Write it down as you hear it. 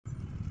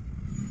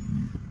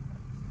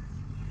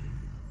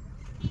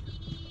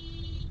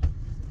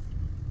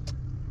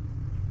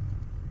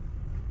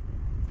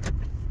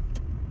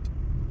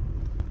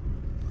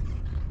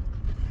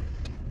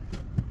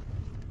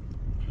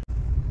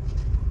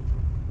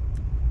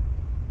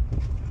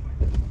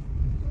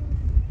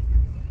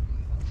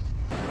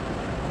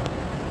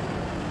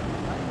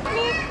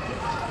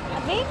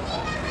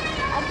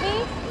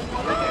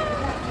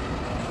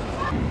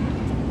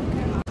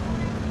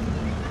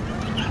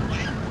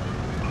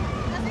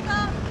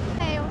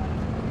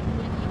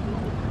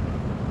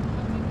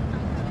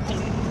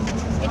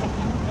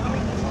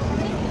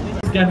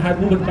can have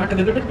moved back a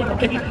little bit, but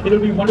okay, it will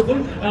be wonderful.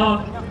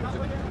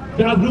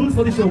 There are rules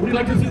for the show. Would you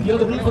like to hear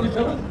the rules for the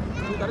show?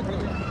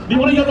 Do you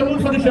want to hear the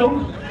rules for the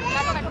show?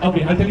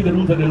 Okay, I'll tell you the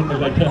rules a little bit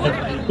like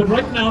that. But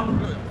right now,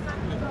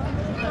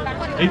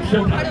 it's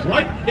showtime,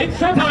 right? It's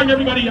showtime,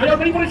 everybody. Are you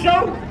ready for the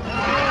show?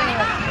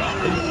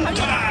 It's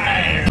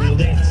time!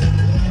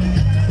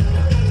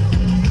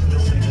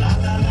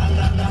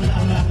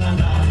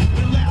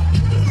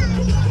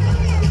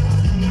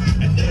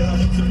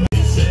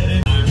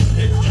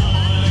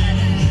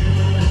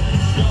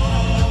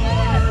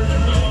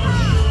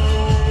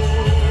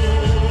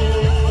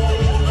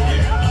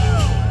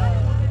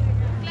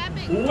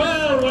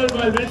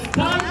 Well, it's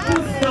time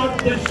to start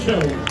the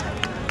show.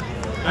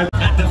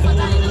 At the fool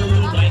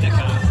by the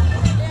cup,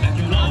 and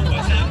you'll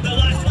always have the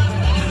last one.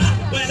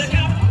 With the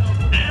cup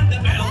and the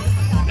bell,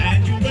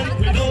 and you work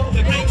with all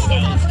the great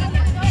swells.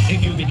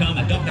 If you become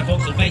a doctor,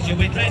 folks will face you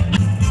with dread,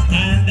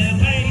 and they'll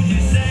pay to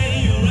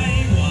say you're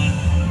A1.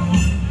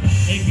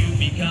 If you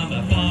become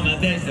a farmer,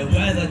 there's the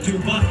weather to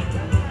buck.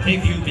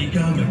 If you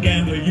become a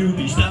gambler, you'll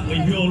be stuck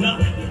with your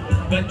luck.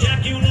 But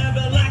Jack, you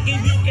never lack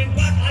if you can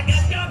quack like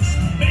a duck.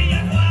 Be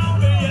a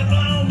clown, be a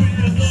clown, be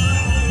a clown.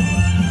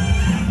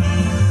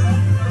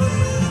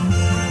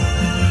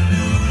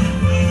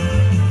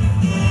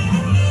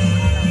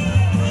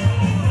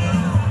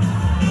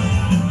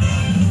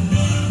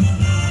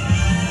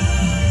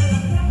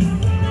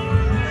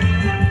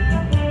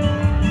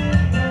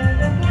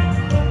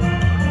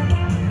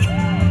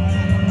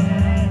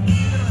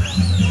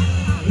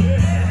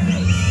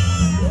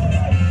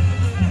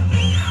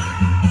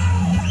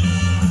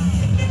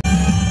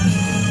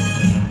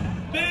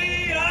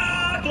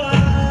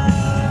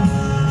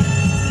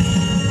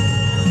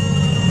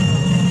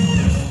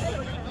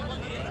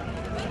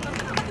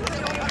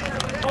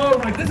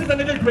 This is a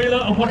little trailer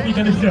of what we're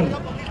going to show.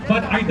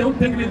 But I don't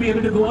think we'll be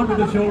able to go on with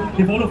the show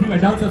if all of you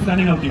adults are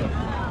standing out here.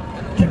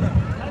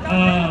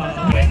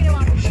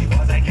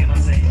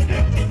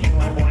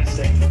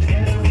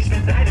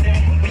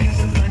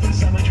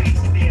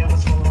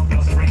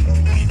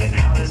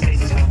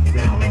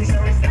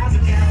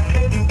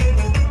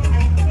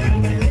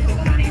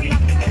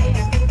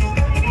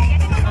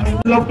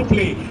 Love to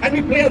play, and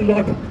we play a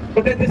lot,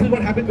 but then this is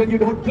what happens when you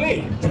don't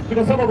play,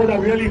 because some of us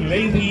are really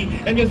lazy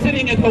and you're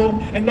sitting at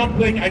home and not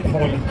playing at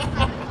all.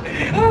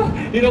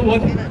 You know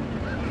what,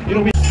 we